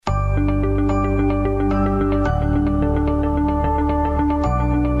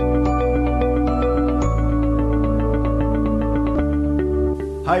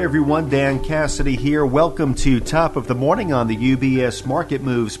Hi everyone, Dan Cassidy here. Welcome to Top of the Morning on the UBS Market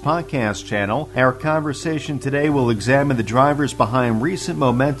Moves podcast channel. Our conversation today will examine the drivers behind recent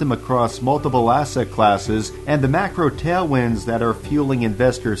momentum across multiple asset classes and the macro tailwinds that are fueling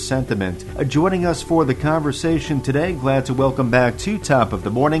investor sentiment. Joining us for the conversation today, glad to welcome back to Top of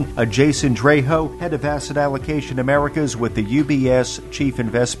the Morning, Jason Draho, Head of Asset Allocation Americas with the UBS Chief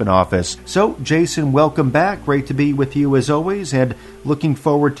Investment Office. So, Jason, welcome back. Great to be with you as always, and looking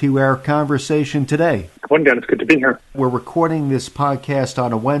forward to our conversation today. Good morning, Dan. It's good to be here. We're recording this podcast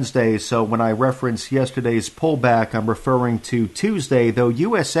on a Wednesday, so when I reference yesterday's pullback, I'm referring to Tuesday, though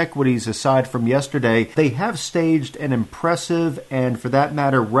U.S. equities, aside from yesterday, they have staged an impressive and, for that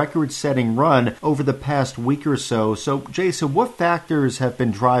matter, record-setting run over the past week or so. So, Jason, what factors have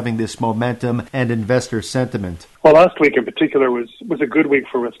been driving this momentum and investor sentiment? Well, last week in particular was a good week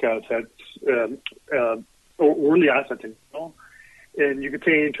for risk assets, or really assets in general. And you could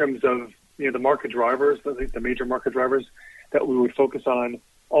say in terms of the market drivers, the major market drivers that we would focus on,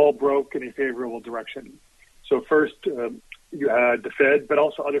 all broke in a favorable direction. So first, you had the Fed, but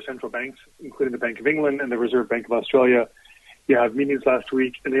also other central banks, including the Bank of England and the Reserve Bank of Australia. You have meetings last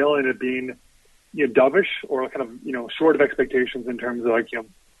week, and they all ended up being dovish or kind of short of expectations in terms of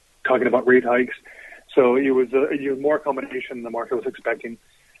talking about rate hikes. So it was more accommodation than the market was expecting.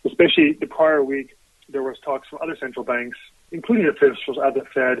 Especially the prior week, there was talks from other central banks, including officials at the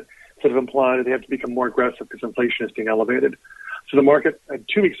Fed, sort of implying that they have to become more aggressive because inflation is being elevated. So the market,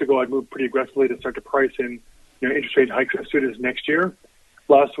 2 weeks ago, I'd moved pretty aggressively to start to price in interest rate hikes as soon as next year.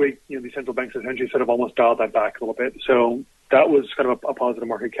 Last week, the central banks essentially sort of almost dialed that back a little bit. So that was kind of a positive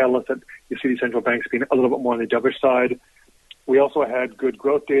market catalyst that you see these central banks being a little bit more on the dovish side. We also had good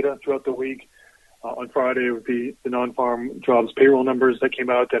growth data throughout the week. On Friday, it would be the non-farm jobs payroll numbers that came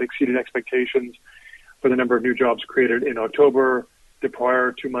out that exceeded expectations for the number of new jobs created in October. The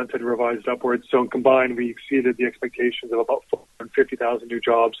prior 2 months had revised upwards. So in combined, we exceeded the expectations of about 450,000 new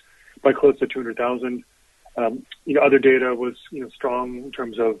jobs by close to 200,000. Other data was, strong in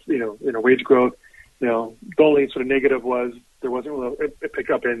terms of, wage growth. The only sort of negative was there wasn't really a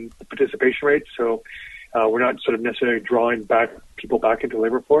pickup in participation rates. So we're not sort of necessarily drawing people back into the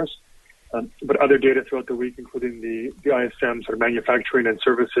labor force. But other data throughout the week, including the ISM sort of manufacturing and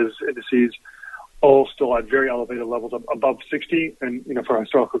services indices, all still at very elevated levels above 60. And, for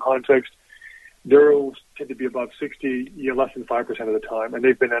historical context, those tend to be above 60 less than 5% of the time. And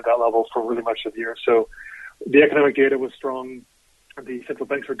they've been at that level for really much of the year. So the economic data was strong. The central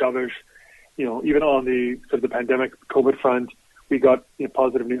banks were dovish. Even on the sort of the pandemic COVID front, we got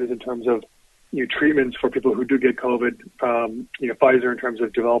positive news in terms of treatments for people who do get COVID. Pfizer in terms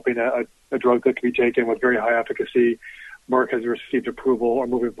of developing a drug that can be taken with very high efficacy. Merck has received approval or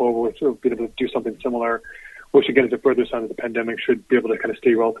moving forward with being able to do something similar, which again is a further sign that the pandemic should be able to kind of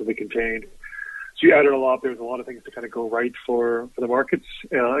stay relatively contained. So you added a lot. There's a lot of things to kind of go right for the markets,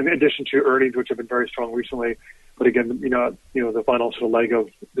 in addition to earnings, which have been very strong recently. But again, the final sort of leg of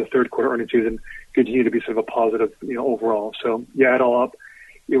the third quarter earnings season continue to be sort of a positive, overall. So you add all up,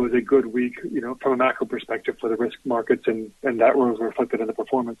 it was a good week, from a macro perspective for the risk markets, and that was reflected in the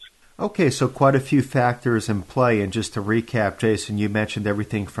performance. Okay, so quite a few factors in play. And just to recap, Jason, you mentioned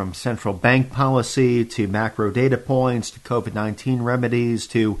everything from central bank policy to macro data points to COVID-19 remedies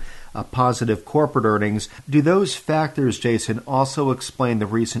to positive corporate earnings. Do those factors, Jason, also explain the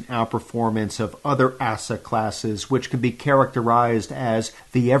recent outperformance of other asset classes, which can be characterized as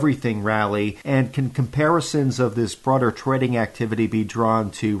the everything rally? And can comparisons of this broader trading activity be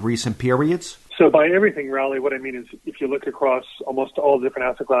drawn to recent periods? So by everything rally, what I mean is if you look across almost all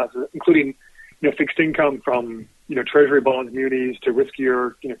different asset classes, including fixed income from treasury bonds, munis to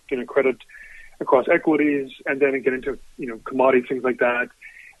riskier credit across equities, and then get into commodities, things like that.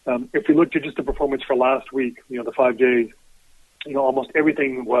 If we looked at just the performance for last week, the 5 days, almost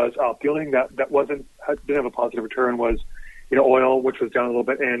everything was up. The only thing that didn't have a positive return was oil, which was down a little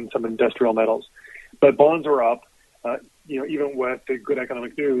bit, and some industrial metals. But bonds were up, even with the good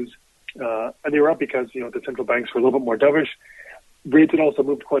economic news. And they were up because, the central banks were a little bit more dovish. Rates had also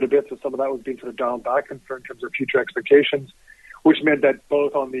moved quite a bit, so some of that was being sort of dialed back in terms of future expectations, which meant that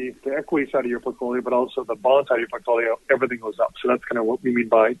both on the equity side of your portfolio, but also the bond side of your portfolio, everything was up. So that's kind of what we mean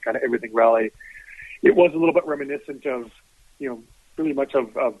by kind of everything rally. It was a little bit reminiscent of, really much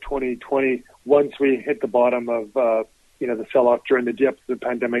of 2020 once we hit the bottom of, the sell-off during the depth of the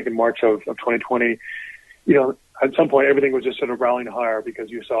pandemic in March of 2020. At some point, everything was just sort of rallying higher because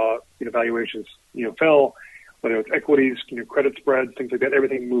you saw, valuations, fell, whether it's equities, credit spreads, things like that,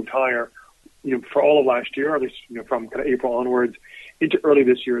 everything moved higher, for all of last year, at least, from kind of April onwards into early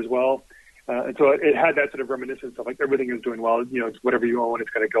this year as well. And so it had that sort of reminiscence of like everything is doing well. It's whatever you own, it's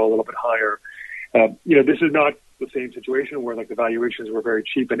going to go a little bit higher. This is not the same situation where like the valuations were very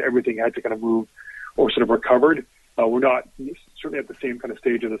cheap and everything had to kind of move or sort of recovered. We're not certainly at the same kind of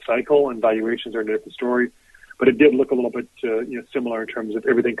stage of the cycle, and valuations are a different story. But it did look a little bit similar in terms of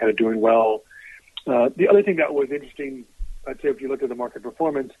everything kind of doing well. The other thing that was interesting, I'd say, if you look at the market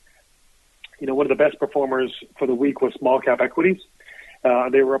performance, one of the best performers for the week was small cap equities.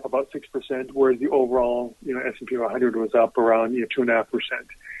 They were up about 6%, whereas the overall S&P 100 was up around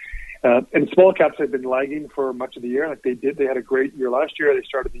 2.5%. And small caps had been lagging for much of the year. Like they had a great year last year. They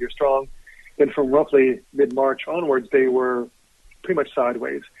started the year strong. Then from roughly mid-March onwards, they were pretty much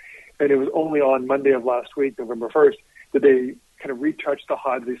sideways. And it was only on Monday of last week, November 1st, that they kind of retouched the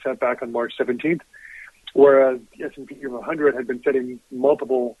highs they set back on March 17th, whereas the S&P 100 had been setting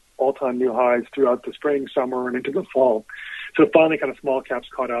multiple all-time new highs throughout the spring, summer, and into the fall. So finally kind of small caps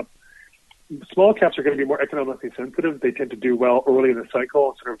caught up. Small caps are going to be more economically sensitive. They tend to do well early in the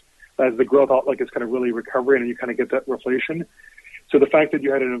cycle, sort of as the growth outlook is kind of really recovering and you kind of get that reflation. So the fact that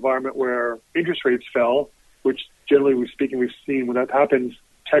you had an environment where interest rates fell, which generally speaking we've seen when that happens,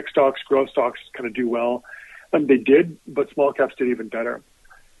 tech stocks, growth stocks kind of do well. And they did, but small caps did even better.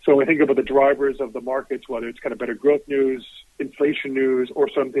 So when we think about the drivers of the markets, whether it's kind of better growth news, inflation news, or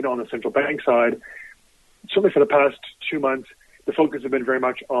something on the central bank side, certainly for the past 2 months, the focus has been very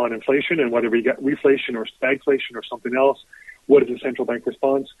much on inflation and whether we get reflation or stagflation or something else. What is the central bank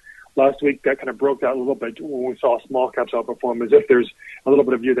response? Last week, that kind of broke out a little bit when we saw small caps outperform, as if there's a little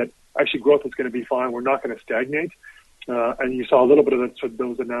bit of view that actually growth is going to be fine. We're not going to stagnate. And you saw a little bit of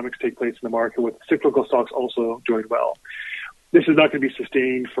those dynamics take place in the market with cyclical stocks also doing well. This is not going to be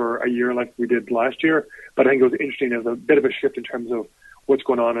sustained for a year like we did last year, but I think it was interesting as a bit of a shift in terms of what's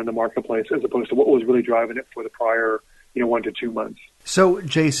going on in the marketplace as opposed to what was really driving it for the prior 1 to 2 months. So,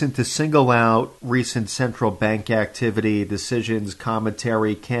 Jason, to single out recent central bank activity, decisions,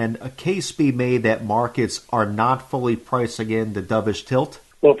 commentary, can a case be made that markets are not fully pricing in the dovish tilt?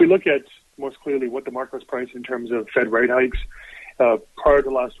 Well, if we look at most clearly what the market was priced in terms of Fed rate hikes, prior to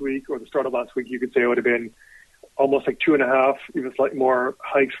last week or the start of last week, you could say it would have been almost like 2.5, even slightly more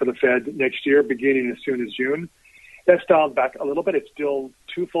hikes for the Fed next year, beginning as soon as June. That's dialed back a little bit. It's still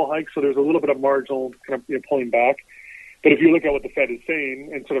 2 full hikes, so there's a little bit of marginal kind of pulling back. But if you look at what the Fed is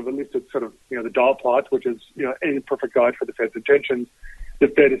saying, and sort of at least it's sort of the dot plot, which is a perfect guide for the Fed's intentions, the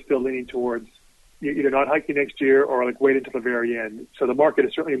Fed is still leaning towards either not hiking next year or like wait until the very end. So the market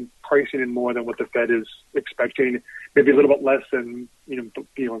is certainly pricing in more than what the Fed is expecting, maybe a little bit less than at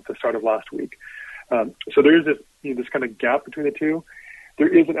the start of last week. So there is this this kind of gap between the two. There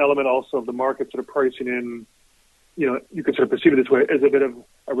is an element also of the market sort of pricing in. You could sort of perceive it this way as a bit of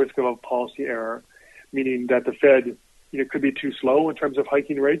a risk of a policy error, meaning that the Fed could be too slow in terms of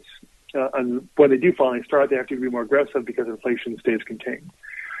hiking rates. And when they do finally start, they have to be more aggressive because inflation stays contained.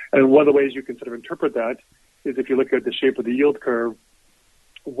 And one of the ways you can sort of interpret that is if you look at the shape of the yield curve,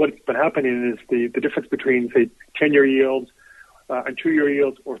 what's been happening is the difference between, say, 10-year yields and 2-year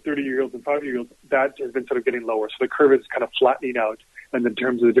yields or 30-year yields and 5-year yields, that has been sort of getting lower. So the curve is kind of flattening out, and in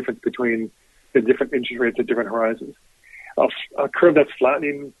terms of the difference between the different interest rates at different horizons. A curve that's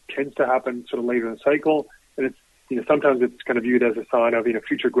flattening tends to happen sort of later in the cycle, and it's sometimes it's kind of viewed as a sign of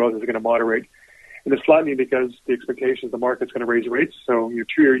future growth is going to moderate. And it's flattening because the expectation is the market's going to raise rates, so your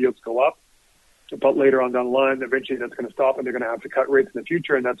 2-year yields go up. But later on down the line, eventually that's going to stop, and they're going to have to cut rates in the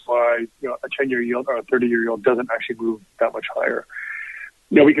future, and that's why a 10-year yield or a 30-year yield doesn't actually move that much higher.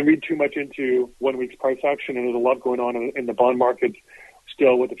 We can read too much into 1 week's price action, and there's a lot going on in the bond market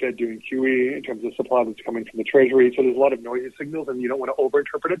still with the Fed doing QE in terms of supply that's coming from the Treasury. So there's a lot of noisy signals, and you don't want to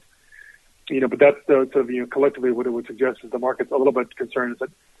overinterpret it. But that's sort of collectively what it would suggest is the market's a little bit concerned is that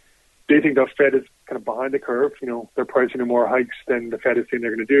they think the Fed is kind of behind the curve. They're pricing in more hikes than the Fed is saying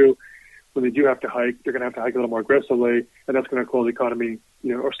they're going to do. When they do have to hike, they're going to have to hike a little more aggressively, and that's going to close the economy,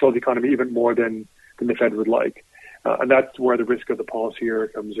 or slow the economy even more than the Fed would like. And that's where the risk of the policy error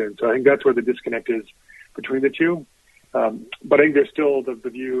comes in. So I think that's where the disconnect is between the two. But I think there's still the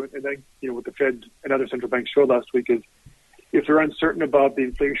view, and I think, what the Fed and other central banks showed last week is if they're uncertain about the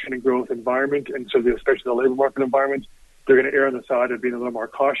inflation and growth environment, and so especially the labor market environment, they're going to err on the side of being a little more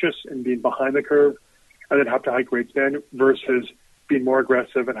cautious and being behind the curve, and then have to hike rates then versus being more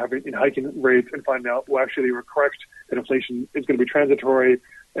aggressive and hiking rates and finding out, well, actually they were correct that inflation is going to be transitory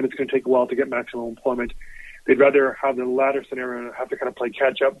and it's going to take a while to get maximum employment. They'd rather have the latter scenario and have to kind of play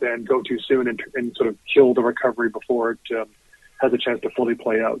catch up than go too soon and sort of kill the recovery before it has a chance to fully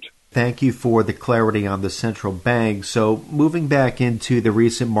play out. Thank you for the clarity on the central bank. So moving back into the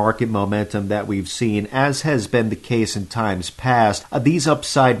recent market momentum that we've seen, as has been the case in times past, these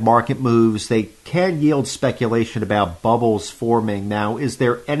upside market moves, they can yield speculation about bubbles forming. Now, is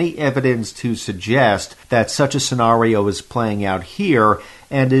there any evidence to suggest that such a scenario is playing out here?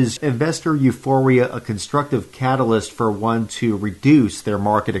 And is investor euphoria a constructive catalyst for one to reduce their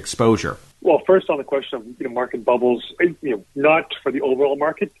market exposure? Well, first on the question of market bubbles, not for the overall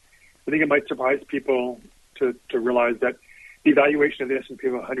market. I think it might surprise people to realize that the valuation of the S&P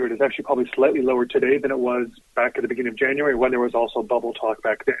 500 is actually probably slightly lower today than it was back at the beginning of January when there was also bubble talk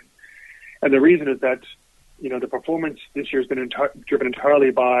back then. And the reason is that, the performance this year has been driven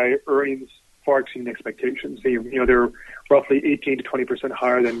entirely by earnings far exceeding expectations. They're roughly 18 to 20%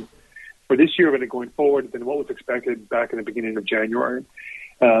 higher than for this year and going forward than what was expected back in the beginning of January.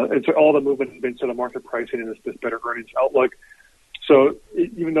 And so all the movement has been sort of market pricing in this better earnings outlook. So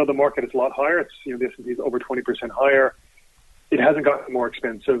even though the market is a lot higher, it's the S&P is over 20% higher. It hasn't gotten more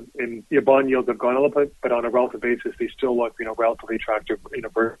expensive, and bond yields have gone a little bit, but on a relative basis, they still look relatively attractive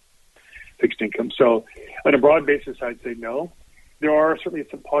for fixed income. So on a broad basis, I'd say no. There are certainly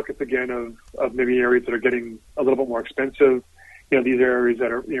some pockets again of maybe areas that are getting a little bit more expensive. These areas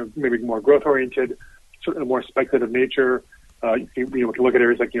that are maybe more growth oriented, certainly more speculative nature. We can look at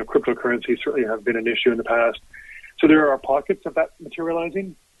areas like cryptocurrency certainly have been an issue in the past. So there are pockets of that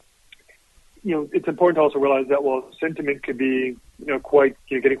materializing. It's important to also realize that while sentiment could be, quite,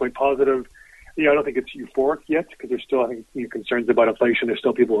 getting quite positive, I don't think it's euphoric yet because there's still, I think, concerns about inflation. There's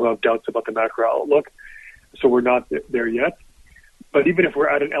still people who have doubts about the macro outlook. So we're not there yet. But even if we're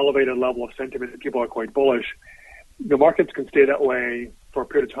at an elevated level of sentiment and people are quite bullish, the markets can stay that way for a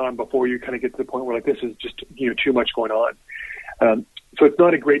period of time before you kind of get to the point where this is just, too much going on. So it's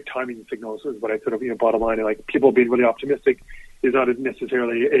not a great timing signal, is what I sort of, bottom line. And people being really optimistic is not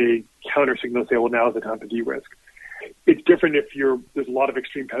necessarily a counter signal to say, well, now is the time to de-risk. It's different if there's a lot of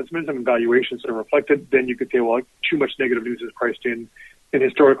extreme pessimism and valuations that are reflected. Then you could say, well, too much negative news is priced in. And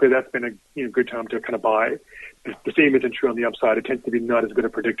historically, that's been a good time to kind of buy. The same isn't true on the upside. It tends to be not as good a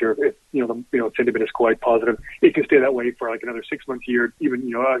predictor if, the sentiment is quite positive. It can stay that way for another 6 months, a year, even,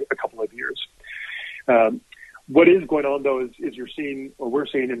 a couple of years. What is going on, though, is we're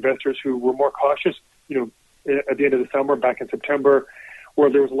seeing investors who were more cautious, at the end of the summer, back in September, where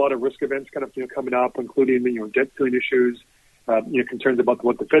there was a lot of risk events kind of, coming up, including, debt ceiling issues, concerns about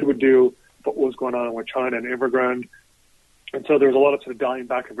what the Fed would do, what was going on with China and Evergrande. And so there was a lot of sort of dialing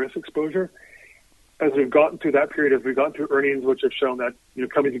back of risk exposure. As we've gotten through that period, as we've gotten through earnings, which have shown that,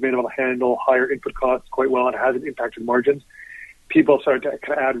 companies have been able to handle higher input costs quite well and hasn't impacted margins, people started to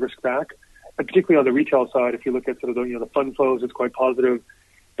kind of add risk back. And particularly on the retail side, if you look at sort of the fund flows, it's quite positive.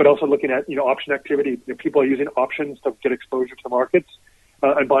 But also looking at option activity, people are using options to get exposure to the markets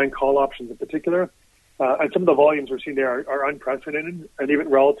and buying call options in particular. And some of the volumes we're seeing there are unprecedented, and even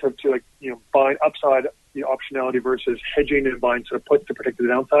relative to buying upside optionality versus hedging and buying sort of puts to protect the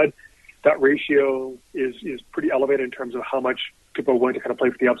downside. That ratio is pretty elevated in terms of how much people are willing to kind of play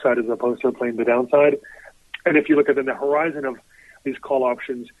for the upside as opposed to playing the downside. And if you look at the horizon of these call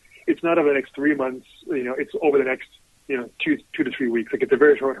options, it's not over the next 3 months. It's over the next 2 to 3 weeks. It's a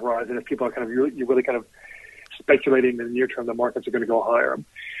very short horizon. If people are kind of really kind of speculating in the near term, the markets are going to go higher.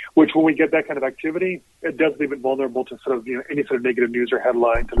 Which, when we get that kind of activity, it does leave it vulnerable to sort of any sort of negative news or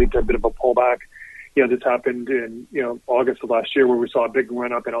headline to lead to a bit of a pullback. This happened in August of last year, where we saw a big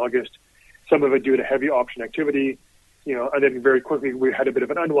run up in August. Some of it due to heavy option activity, and then very quickly we had a bit of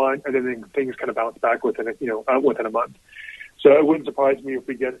an unwind, and then things kind of bounced back within a month. So it wouldn't surprise me if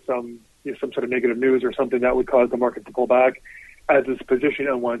we get some sort of negative news or something that would cause the market to pull back. As this position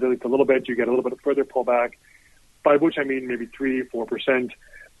unwinds at least a little bit, you get a little bit of further pullback, by which I mean maybe 3-4%.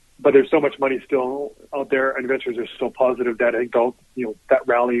 But there's so much money still out there, and investors are still positive that I think that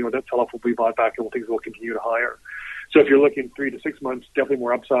rally or that sell-off will be bought back and things will continue to higher. So if you're looking 3 to 6 months, definitely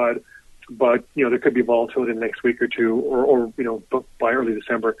more upside. But, there could be volatility in the next week or two or by early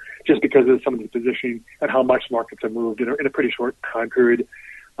December, just because of some of the positioning and how much markets have moved in a pretty short time period.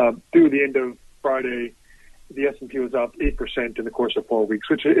 Through the end of Friday, the S&P was up 8% in the course of 4 weeks,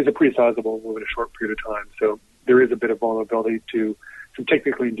 which is a pretty sizable move in a short period of time. So there is a bit of vulnerability to some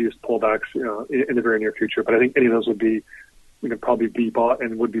technically induced pullbacks, in the very near future. But I think any of those would probably be bought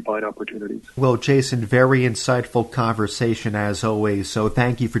and would be buying opportunities. Well, Jason, very insightful conversation as always. So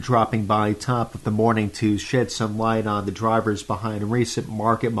thank you for dropping by top of the morning to shed some light on the drivers behind recent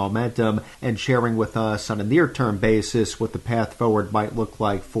market momentum and sharing with us on a near-term basis what the path forward might look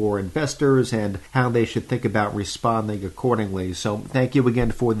like for investors and how they should think about responding accordingly. So thank you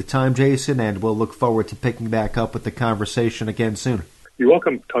again for the time, Jason, and we'll look forward to picking back up with the conversation again soon. You're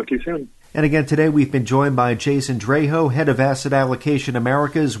welcome. Talk to you soon. And again, today we've been joined by Jason Draho, Head of Asset Allocation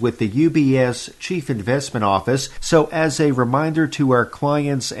Americas with the UBS Chief Investment Office. So as a reminder to our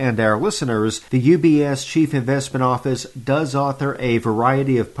clients and our listeners, the UBS Chief Investment Office does author a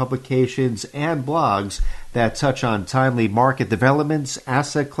variety of publications and blogs that touch on timely market developments,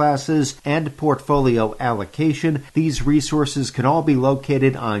 asset classes, and portfolio allocation. These resources can all be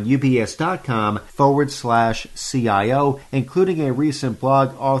located on ubs.com/CIO, including a recent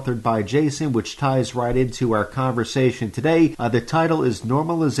blog authored by Jason, which ties right into our conversation today. The title is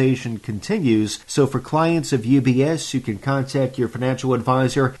Normalization Continues. So for clients of UBS, you can contact your financial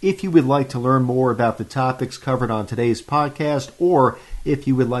advisor if you would like to learn more about the topics covered on today's podcast, or if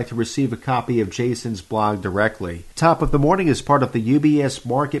you would like to receive a copy of Jason's blog directly. Top of the Morning is part of the UBS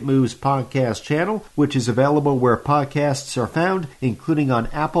Market Moves podcast channel, which is available where podcasts are found, including on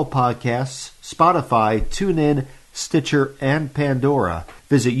Apple Podcasts, Spotify, TuneIn, Stitcher, and Pandora.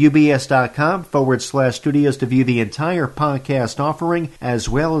 Visit ubs.com/studios to view the entire podcast offering, as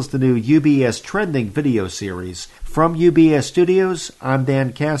well as the new UBS Trending video series. From UBS Studios, I'm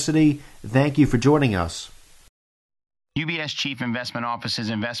Dan Cassidy. Thank you for joining us. UBS Chief Investment Office's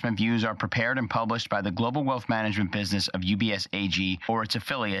investment views are prepared and published by the global wealth management business of UBS AG or its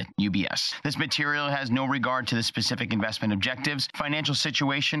affiliate, UBS. This material has no regard to the specific investment objectives, financial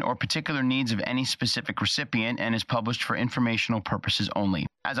situation, or particular needs of any specific recipient and is published for informational purposes only.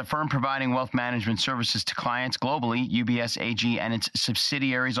 As a firm providing wealth management services to clients globally, UBS AG and its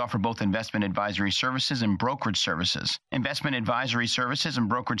subsidiaries offer both investment advisory services and brokerage services. Investment advisory services and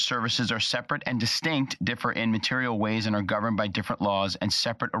brokerage services are separate and distinct, differ in material ways, and are governed by different laws and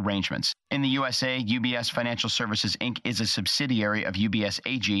separate arrangements. In the USA, UBS Financial Services, Inc. is a subsidiary of UBS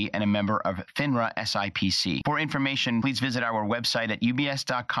AG and a member of FINRA SIPC. For information, please visit our website at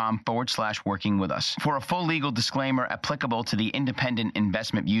ubs.com/working with us. For a full legal disclaimer applicable to the independent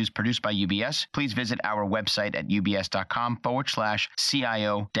investment views produced by UBS, please visit our website at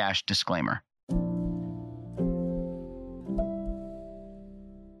ubs.com/CIO-disclaimer.